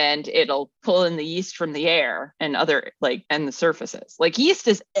and it'll pull in the yeast from the air and and the surfaces. Like yeast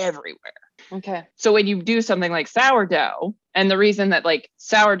is everywhere. Okay. So when you do something like sourdough, and the reason that like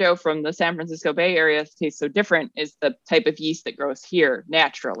sourdough from the San Francisco Bay Area tastes so different is the type of yeast that grows here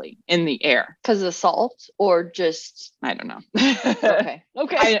naturally in the air. Because of salt or just? I don't know.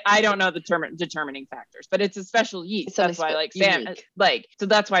 Okay. I don't know the determining factors, but it's a special yeast. That's why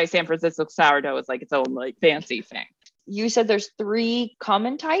that's why San Francisco sourdough is like its own like fancy thing. You said there's 3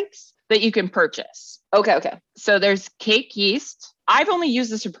 common types that you can purchase. Okay. So there's cake yeast. I've only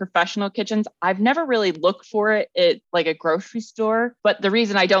used this in professional kitchens. I've never really looked for it at like a grocery store. But the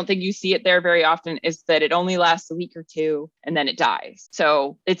reason I don't think you see it there very often is that it only lasts a week or 2 and then it dies.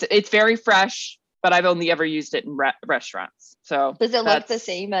 So it's very fresh, but I've only ever used it in restaurants. So does it look the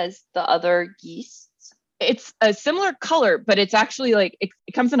same as the other yeasts? It's a similar color, but it's actually like it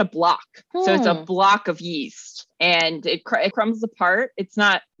comes in a block. So it's a block of yeast and it crumbles apart. It's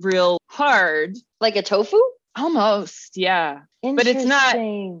not real hard. Like a tofu? Almost, yeah. But it's not,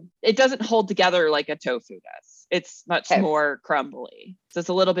 it doesn't hold together like a tofu does. It's much more crumbly. So it's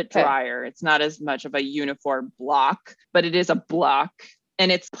a little bit drier. It's not as much of a uniform block, but it is a block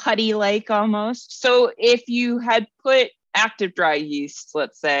and it's putty-like almost. So if you had put active dry yeast,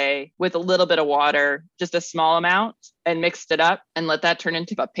 let's say, with a little bit of water, just a small amount, and mixed it up and let that turn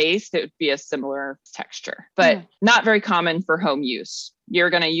into a paste, it would be a similar texture, but not very common for home use. You're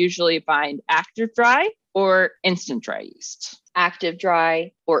going to usually find active dry or instant dry yeast. Active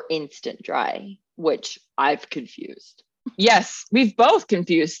dry or instant dry, which I've confused. Yes, we've both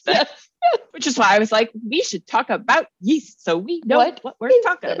confused them, which is why I was like, we should talk about yeast so we know what we're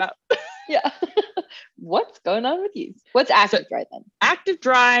talking about. Yeah. What's going on with yeast? What's active dry then? Active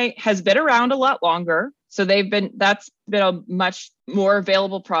dry has been around a lot longer. So that's been a much more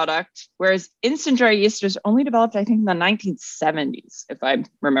available product. Whereas instant dry yeast was only developed, I think, in the 1970s, if I'm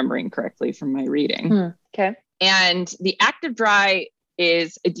remembering correctly from my reading. Okay. And the active dry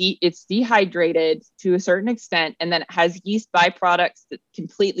is it's dehydrated to a certain extent, and then it has yeast byproducts that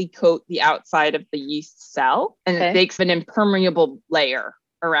completely coat the outside of the yeast cell, and it makes an impermeable layer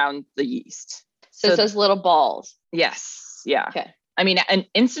around the yeast. So it's those little balls. Yes. Yeah. Okay. I mean, an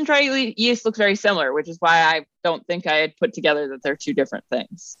instant dry yeast looks very similar, which is why I don't think I had put together that they're two different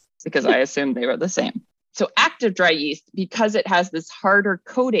things, because I assumed they were the same. So active dry yeast, because it has this harder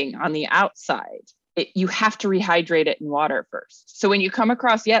coating on the outside, you have to rehydrate it in water first. So when you come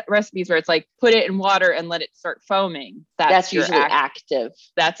across recipes where it's like, put it in water and let it start foaming, that's usually active.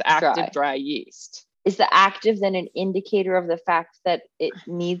 That's active dry yeast. Is the active then an indicator of the fact that it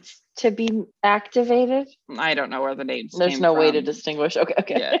needs to be activated? I don't know where the names There's came no from. way to distinguish.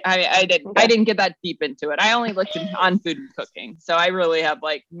 Okay. Yeah, I didn't get that deep into it. I only looked on food and cooking. So I really have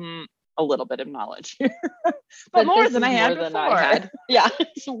like a little bit of knowledge here. but more than I had before. Yeah,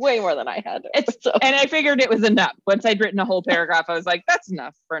 it's way more than I had. And I figured it was enough. Once I'd written a whole paragraph, I was like, that's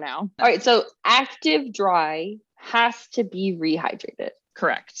enough for now. All right. So active dry has to be rehydrated.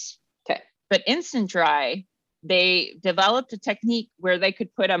 Correct. Okay. But instant dry, they developed a technique where they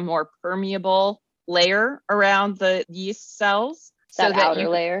could put a more permeable layer around the yeast cells. That outer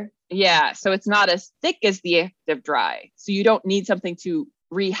layer? Yeah. So it's not as thick as the active dry. So you don't need something to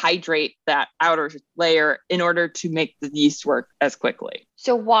rehydrate that outer layer in order to make the yeast work as quickly.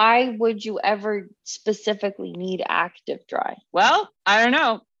 So why would you ever specifically need active dry? Well, I don't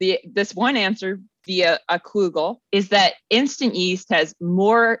know. This one answer via a Google is that instant yeast has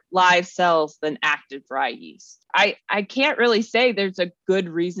more live cells than active dry yeast. I can't really say there's a good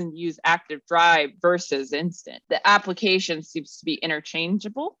reason to use active dry versus instant. The application seems to be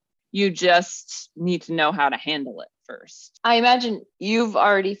interchangeable. You just need to know how to handle it first. I imagine you've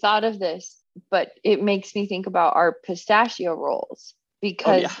already thought of this, but it makes me think about our pistachio rolls,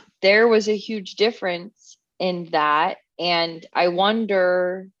 because there was a huge difference in that. And I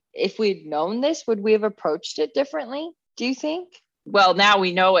wonder, if we'd known this, would we have approached it differently? Do you think? Well, now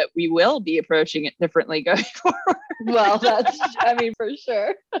we know it. We will be approaching it differently going forward. Well, for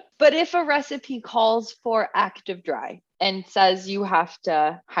sure. But if a recipe calls for active dry and says you have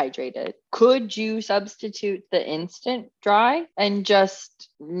to hydrate it, could you substitute the instant dry and just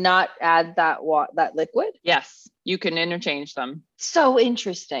not add that liquid? Yes, you can interchange them. So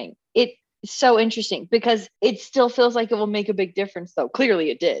interesting. So interesting, because it still feels like it will make a big difference, though.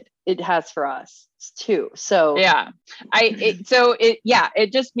 Clearly it did. It has for us too. So yeah,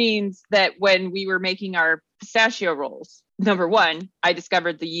 it just means that when we were making our pistachio rolls, number one, I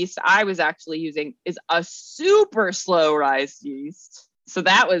discovered the yeast I was actually using is a super slow rise yeast. So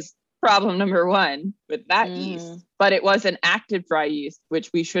that was problem number one with that yeast. But it was an active dry yeast,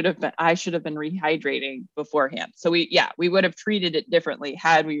 which I should have been rehydrating beforehand. So we would have treated it differently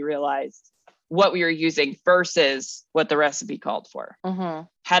had we realized what we were using versus what the recipe called for.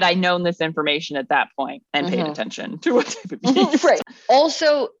 Had I known this information at that point and paid attention to what type of yeast. Right.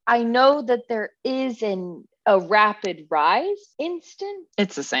 Also, I know that there is a rapid rise instant.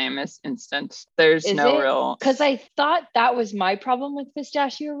 It's the same as instant. There's real. Because I thought that was my problem with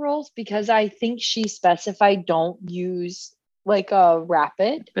pistachio rolls, because I think she specified don't use like a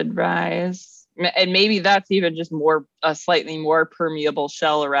rapid rise. And maybe that's even just a slightly more permeable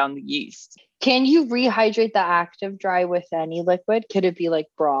shell around the yeast. Can you rehydrate the active dry with any liquid? Could it be like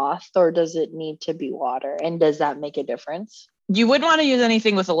broth, or does it need to be water? And does that make a difference? You wouldn't want to use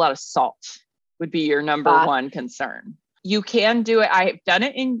anything with a lot of salt, would be your number one concern. You can do it. I've done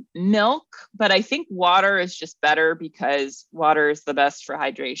it in milk, but I think water is just better because water is the best for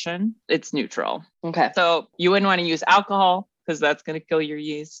hydration. It's neutral. Okay. So you wouldn't want to use alcohol, because that's going to kill your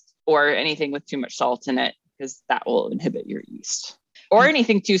yeast, or anything with too much salt in it, because that will inhibit your yeast. Or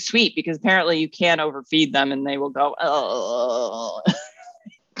anything too sweet, because apparently you can overfeed them and they will go, oh.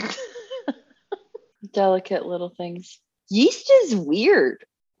 Delicate little things. Yeast is weird.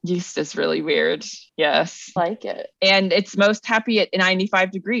 Yeast is really weird. Yes. Like it. And it's most happy at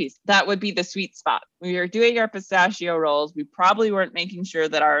 95 degrees. That would be the sweet spot. When we were doing our pistachio rolls, we probably weren't making sure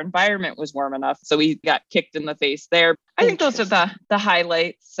that our environment was warm enough. So we got kicked in the face there. I think those are the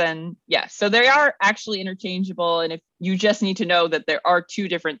highlights. And yeah, so they are actually interchangeable. And if you just need to know that there are two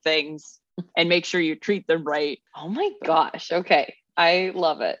different things and make sure you treat them right. Oh my gosh. Okay. I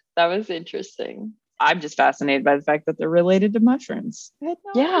love it. That was interesting. I'm just fascinated by the fact that they're related to mushrooms.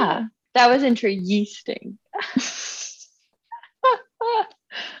 Yeah, that was yeasting.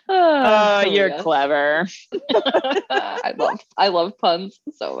 Oh, you're clever. I love puns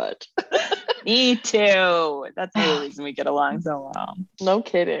so much. Me too. That's the reason we get along so well. No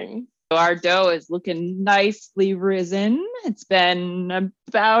kidding. So our dough is looking nicely risen. It's been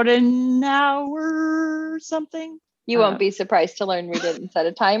about an hour or something. You won't be surprised to learn we didn't set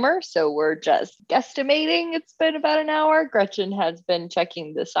a timer, so we're just guesstimating it's been about an hour. Gretchen has been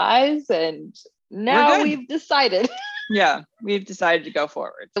checking the size, and now we've decided. Yeah, we've decided to go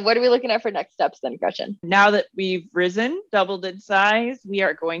forward. So what are we looking at for next steps then, Gretchen? Now that we've risen, doubled in size, we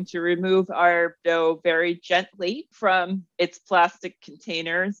are going to remove our dough very gently from its plastic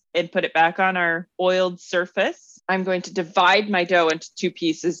containers and put it back on our oiled surface. I'm going to divide my dough into 2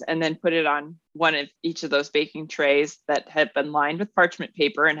 pieces and then put it on one of each of those baking trays that have been lined with parchment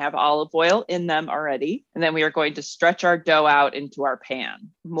paper and have olive oil in them already. And then we are going to stretch our dough out into our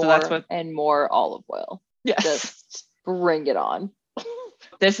pan. More olive oil. Yes. Just bring it on.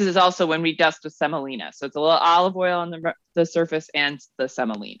 This is also when we dust with semolina. So it's a little olive oil on the surface and the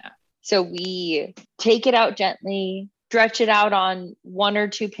semolina. So we take it out gently, stretch it out on 1 or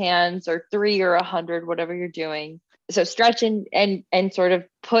 2 pans or 3 or 100, whatever you're doing. So stretch and sort of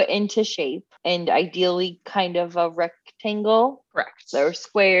put into shape, and ideally kind of a rectangle. Correct. So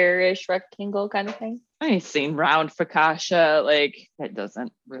squarish rectangle kind of thing. I've seen round focaccia, like it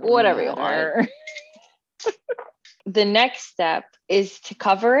doesn't really whatever matter. You want. The next step is to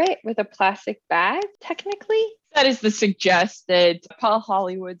cover it with a plastic bag, technically. That is the suggested. Paul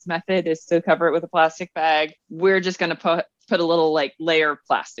Hollywood's method is to cover it with a plastic bag. We're just going to put a little layer of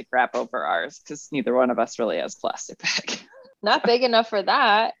plastic wrap over ours because neither one of us really has plastic bag. Not big enough for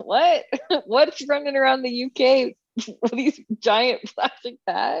that. What? What's running around the UK with these giant plastic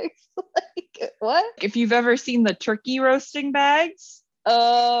bags? Like, what? If you've ever seen the turkey roasting bags.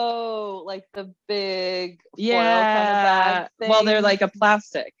 Oh, like the big foil kind of bag thing. Well, they're like a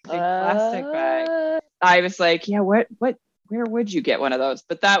plastic bag. I was like, yeah, where would you get one of those?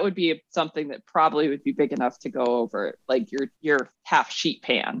 But that would be something that probably would be big enough to go over like your half sheet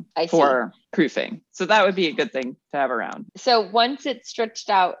pan for proofing. So that would be a good thing to have around. So once it's stretched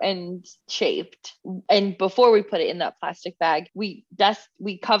out and shaped, and before we put it in that plastic bag, we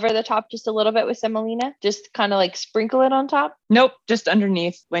cover the top just a little bit with semolina, just kind of like sprinkle it on top. Nope, just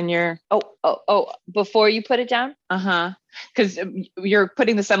underneath when you're before you put it down. Because you're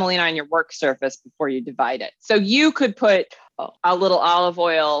putting the semolina on your work surface before you divide it. So you could put a little olive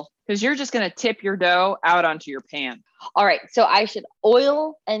oil because you're just going to tip your dough out onto your pan. All right. So I should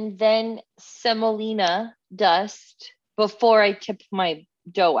oil and then semolina dust before I tip my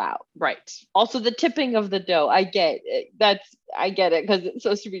dough out. Right. Also, the tipping of the dough, I get it. I get it because it's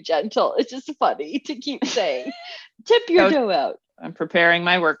supposed to be gentle. It's just funny to keep saying, tip your dough out. I'm preparing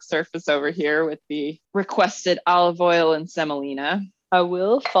my work surface over here with the requested olive oil and semolina. I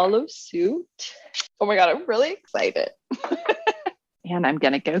will follow suit. Oh my God, I'm really excited. And I'm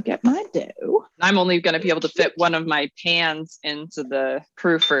going to go get my dough. I'm only going to be able to fit one of my pans into the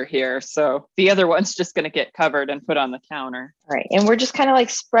proofer here. So the other one's just going to get covered and put on the counter. All right. And we're just kind of like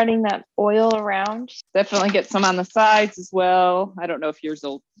spreading that oil around. Definitely get some on the sides as well. I don't know if yours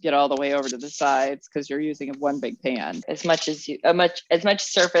will get all the way over to the sides because you're using one big pan. As much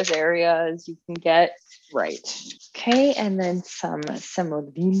surface area as you can get. Right. Okay. And then some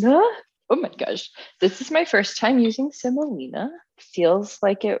semolina. Oh my gosh. This is my first time using semolina. Feels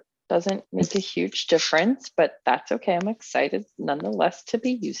like it doesn't make a huge difference, but that's okay. I'm excited nonetheless to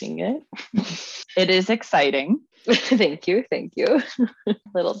be using it. It is exciting. Thank you.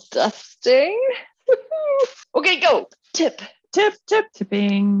 Little dusting. Okay, go. Tipping.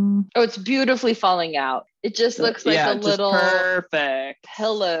 Oh, it's beautifully falling out. It just looks like a little perfect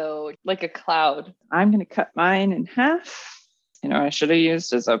pillow, like a cloud. I'm going to cut mine in half. I should have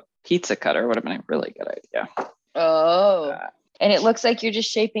used as a pizza cutter. Would have been a really good idea. Oh. And it looks like you're just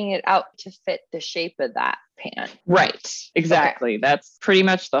shaping it out to fit the shape of that pan. Right. Exactly. Okay. That's pretty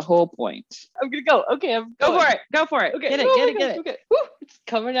much the whole point. I'm going to go. Okay. Go for it. Okay. Get it. Okay. Woo, it's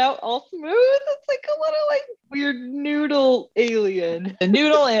coming out all smooth. It's like a little weird noodle alien. The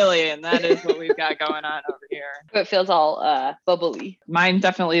noodle alien. That is what we've got going on over here. It feels all bubbly. Mine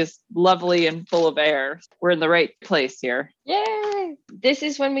definitely is lovely and full of air. We're in the right place here. Yay. This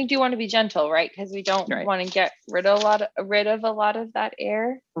is when we do want to be gentle, right? Because we don't want to get rid of a lot of that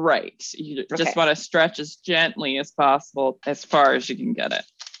air. Right. You just want to stretch as gently as possible as far as you can get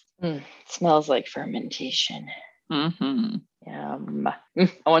it. Smells like fermentation. Mm-hmm. Yum.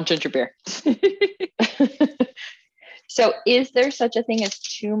 I want ginger beer. So is there such a thing as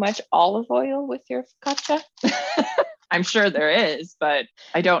too much olive oil with your focaccia? I'm sure there is, but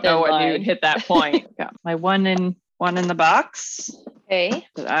I don't know when you would hit that point. Got my one in the box. Okay.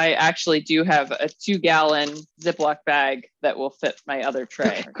 But I actually do have a 2-gallon Ziploc bag that will fit my other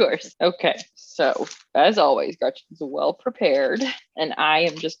tray. Of course. Okay. So as always, Gretchen's well prepared. And I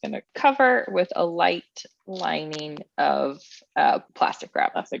am just going to cover with a light lining of plastic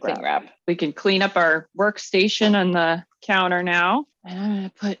wrap. Cling wrap. We can clean up our workstation on the counter now. And I'm going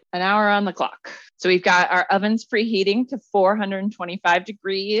to put an hour on the clock. So we've got our ovens preheating to 425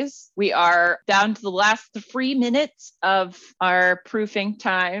 degrees. We are down to the last 3 minutes of our proofing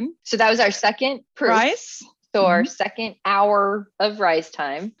time. So that was our second proof. Rice. So our second hour of rise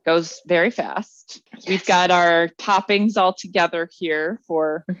time goes very fast. Yes. We've got our toppings all together here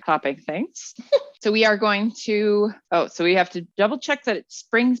for topping things. So we are going to, so we have to double check that it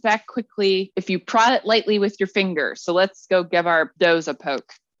springs back quickly if you prod it lightly with your finger. So let's go give our doughs a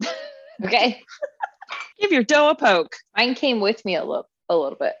poke. Okay. Give your dough a poke. Mine came with me a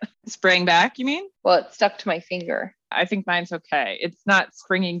little bit. Sprang back, you mean? Well, it stuck to my finger. I think mine's okay. It's not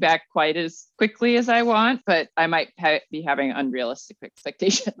springing back quite as quickly as I want, but I might be having unrealistic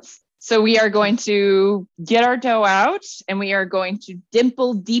expectations. So we are going to get our dough out and we are going to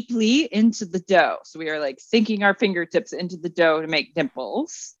dimple deeply into the dough. So we are like sinking our fingertips into the dough to make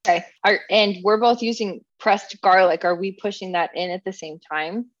dimples. Okay. And we're both using pressed garlic. Are we pushing that in at the same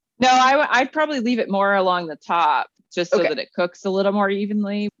time? No, I'd probably leave it more along the top just so that it cooks a little more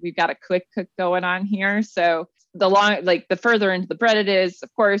evenly. We've got a quick cook going on here. So the further into the bread it is,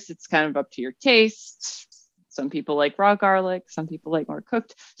 of course, it's kind of up to your taste. Some people like raw garlic, some people like more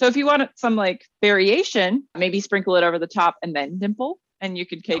cooked. So if you want some like variation, maybe sprinkle it over the top and then dimple. And you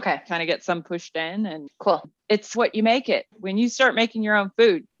could kind of get some pushed in and cool. It's what you make it. When you start making your own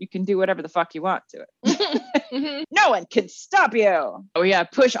food, you can do whatever the fuck you want to it. No one can stop you. We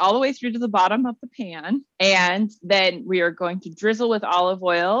got to push all the way through to the bottom of the pan. And then we are going to drizzle with olive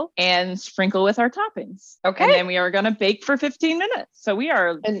oil and sprinkle with our toppings. Okay. And then we are going to bake for 15 minutes. So we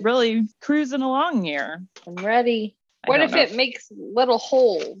are really cruising along here. I'm ready. What if it makes little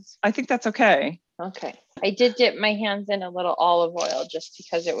holes? I think that's okay. Okay. I did dip my hands in a little olive oil just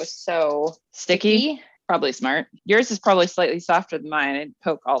because it was so sticky. Probably smart. Yours is probably slightly softer than mine. I'd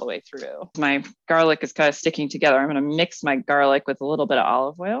poke all the way through. My garlic is kind of sticking together. I'm going to mix my garlic with a little bit of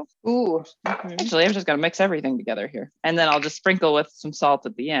olive oil. Ooh. Actually, I'm just going to mix everything together here. And then I'll just sprinkle with some salt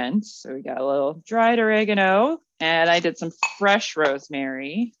at the end. So we got a little dried oregano and I did some fresh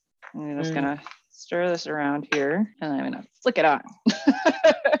rosemary. I'm just going to stir this around here and I'm going to flick it on.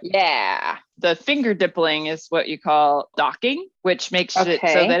 Yeah. The finger dippling is what you call docking, which makes it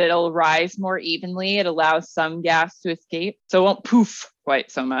so that it'll rise more evenly. It allows some gas to escape, so it won't poof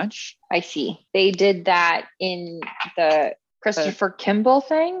quite so much. I see. They did that in the Christopher Kimball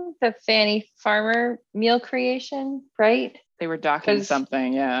thing, the Fanny Farmer meal creation, right? They were docking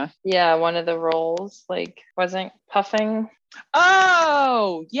something, yeah. Yeah, one of the rolls wasn't puffing.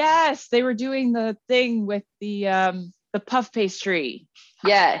 Oh, yes. They were doing the thing with the puff pastry.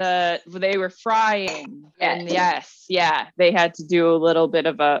 Yes. They were frying. Yes. And they had to do a little bit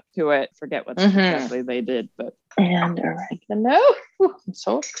of to it. Forget what exactly they did, but. And oregano. I'm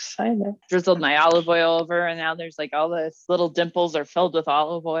so excited. Drizzled my olive oil over, and now there's all this little dimples are filled with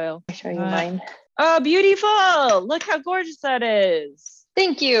olive oil. I'll show you mine. Oh, beautiful. Look how gorgeous that is.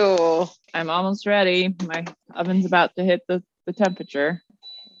 Thank you. I'm almost ready. My oven's about to hit the temperature.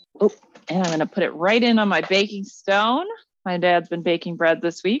 Oh, and I'm going to put it right in on my baking stone. My dad's been baking bread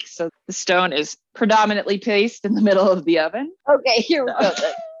this week, so the stone is predominantly placed in the middle of the oven. Okay, here we go.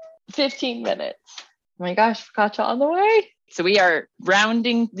 15 minutes. Oh my gosh, focaccia on the way. So we are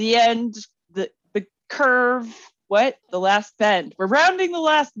rounding the end, the curve. What? The last bend. We're rounding the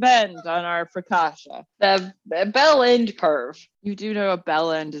last bend on our focaccia. The bell end curve. You do know a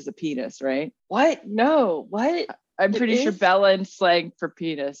bell end is a penis, right? What? No. What? I'm pretty sure bell end slang for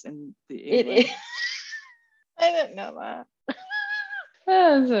penis in the English. It is. I didn't know that.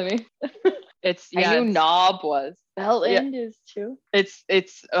 That's funny. I knew knob was. Bell end is too. It's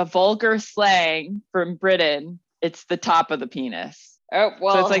a vulgar slang from Britain. It's the top of the penis. Oh,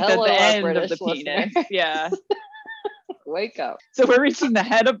 well, so it's hello, the end British of the penis. listener. Yeah. Wake up. So we're reaching the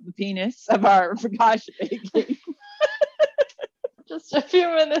head of the penis of our focaccia baking. Just a few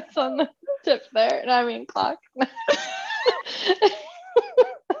minutes on the tip there. I mean, clock.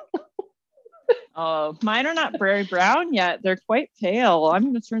 Oh, mine are not very brown yet. They're quite pale. I'm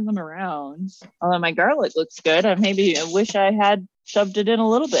going to turn them around. Although my garlic looks good. I wish I had shoved it in a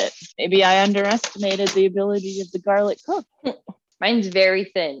little bit. Maybe I underestimated the ability of the garlic cook. Mine's very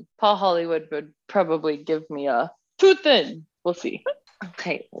thin. Paul Hollywood would probably give me a too thin. We'll see.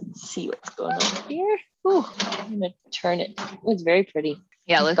 Okay, let's see what's going on here. Ooh, I'm going to turn it. It's very pretty.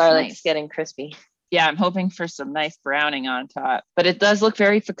 Yeah, it looks garlic's nice. Getting crispy. Yeah, I'm hoping for some nice browning on top, but it does look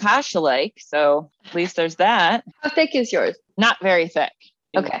very focaccia-like. So at least there's that. How thick is yours? Not very thick.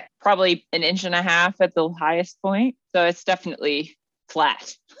 Okay. Probably 1.5 inches at the highest point. So it's definitely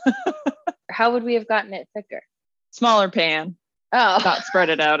flat. How would we have gotten it thicker? Smaller pan, Oh, not spread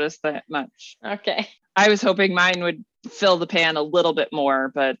it out as that much. okay. I was hoping mine would fill the pan a little bit more,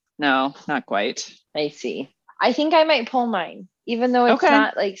 but no, not quite. I see. I think I might pull mine. Even though it's Okay.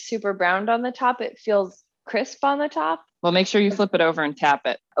 not like super browned on the top, it feels crisp on the top. Well, make sure you flip it over and tap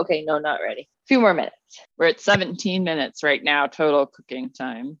it. Okay, no, not ready. A few more minutes. We're at 17 minutes right now, total cooking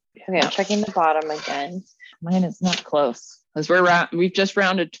time. Okay, I'm checking the bottom again. Mine is not close because we've just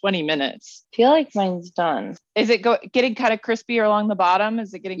rounded 20 minutes. I feel like mine's done. Is it getting kind of crispier along the bottom?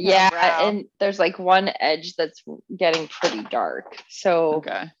 Is it getting kind of brown? And there's like one edge that's getting pretty dark. So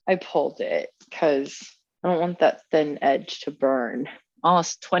Okay. I pulled it because I don't want that thin edge to burn.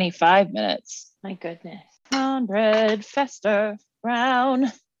 Almost 25 minutes. My goodness. Brown bread, festa,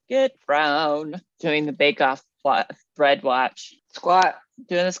 brown, get brown. Doing the bake-off bread watch. Squat.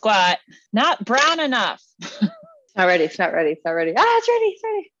 Doing the squat. Not brown enough. It's not ready. It's not ready. It's not ready. Ah, it's ready. It's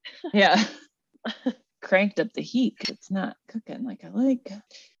ready. Yeah. Cranked up the heat because it's not cooking like I like.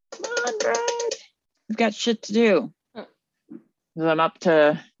 Come on, bread. We've got shit to do. I'm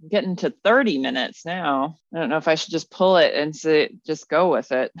getting to 30 minutes now. I don't know if I should just pull it and just go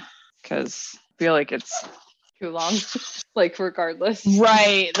with it because I feel like it's Too long. Like regardless.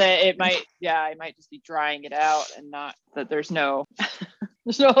 right. That it might, I might just be drying it out and not that there's no.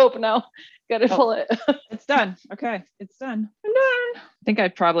 There's no hope now. Gotta pull it. It's done. Okay. It's done. I'm done. I think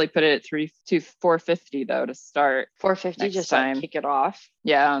I'd probably put it at 450 though to start. 450 Next just time. to kick it off.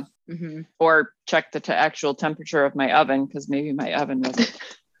 Yeah. Mm-hmm. Or check the actual temperature of my oven because maybe my oven wasn't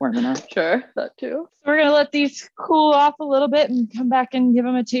warm enough. Sure, that too. So we're gonna let these cool off a little bit and come back and give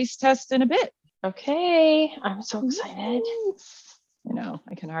them a taste test in a bit. Okay, I'm so excited. I know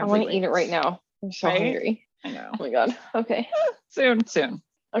I can I hardly want to eat it right now. I'm so Right? hungry. I know. Oh my god. Okay. Soon.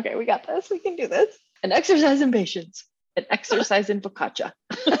 Okay, we got this. We can do this. An exercise in patience. An exercise in focaccia.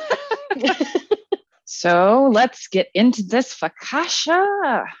 So let's get into this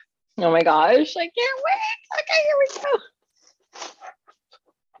focaccia. Oh my gosh, I can't wait. Okay, here we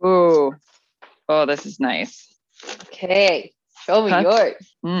go. Ooh. Oh, this is nice. Okay, show me Huh?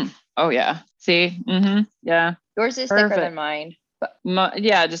 yours. Oh yeah. See? Mm-hmm. Yeah. Yours is Perfect. thicker than mine.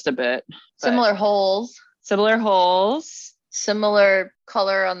 Yeah, just a bit. But Similar holes, Similar holes. similar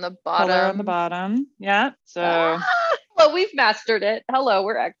color on the bottom. Color on the bottom. Yeah. So Well, we've mastered it. Hello,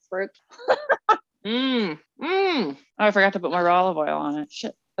 we're experts. Mmm. oh, I forgot to put more olive oil on it.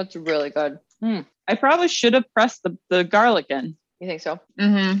 Shit. That's really good. I probably should have pressed the garlic in. You think so?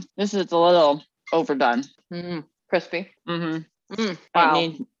 Mm-hmm. This is a little overdone. Crispy. Mm-hmm. Wow.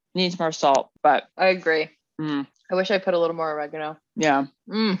 It needs more salt, but I agree. mm, I wish I put a little more oregano. yeah.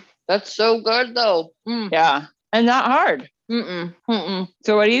 That's so good though. Yeah. And not hard.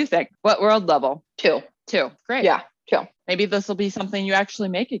 So what do you think? What world level? 2. 2. Great. Yeah, 2. Maybe this will be something you actually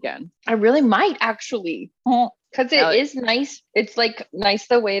make again. I really might actually. Because it Now- is nice. It's like nice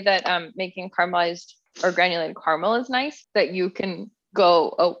the way that making caramelized or granulated caramel is nice. That you can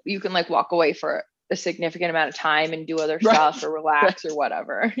you can like walk away for a significant amount of time and do other Right. stuff or relax or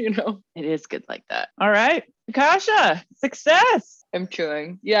whatever, you know. It is good like that. All right. Kasha, success. I'm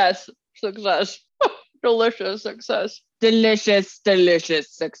chewing. Yes, success. Delicious success.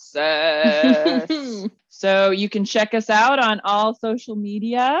 Delicious success. So you can check us out on all social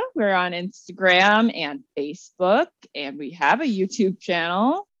media. We're on Instagram and Facebook, and we have a YouTube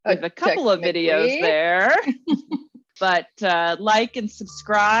channel with a couple of videos Technically. there. But like and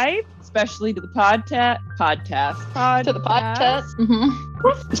subscribe, especially to the podcast. To the podcast.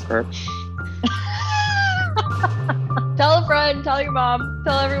 Tell a friend, tell your mom,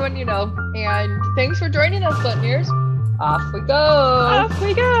 tell everyone you know. And thanks for joining us, Buttoners. Off we go. Off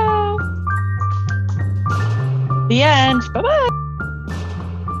we go. The end. Bye-bye.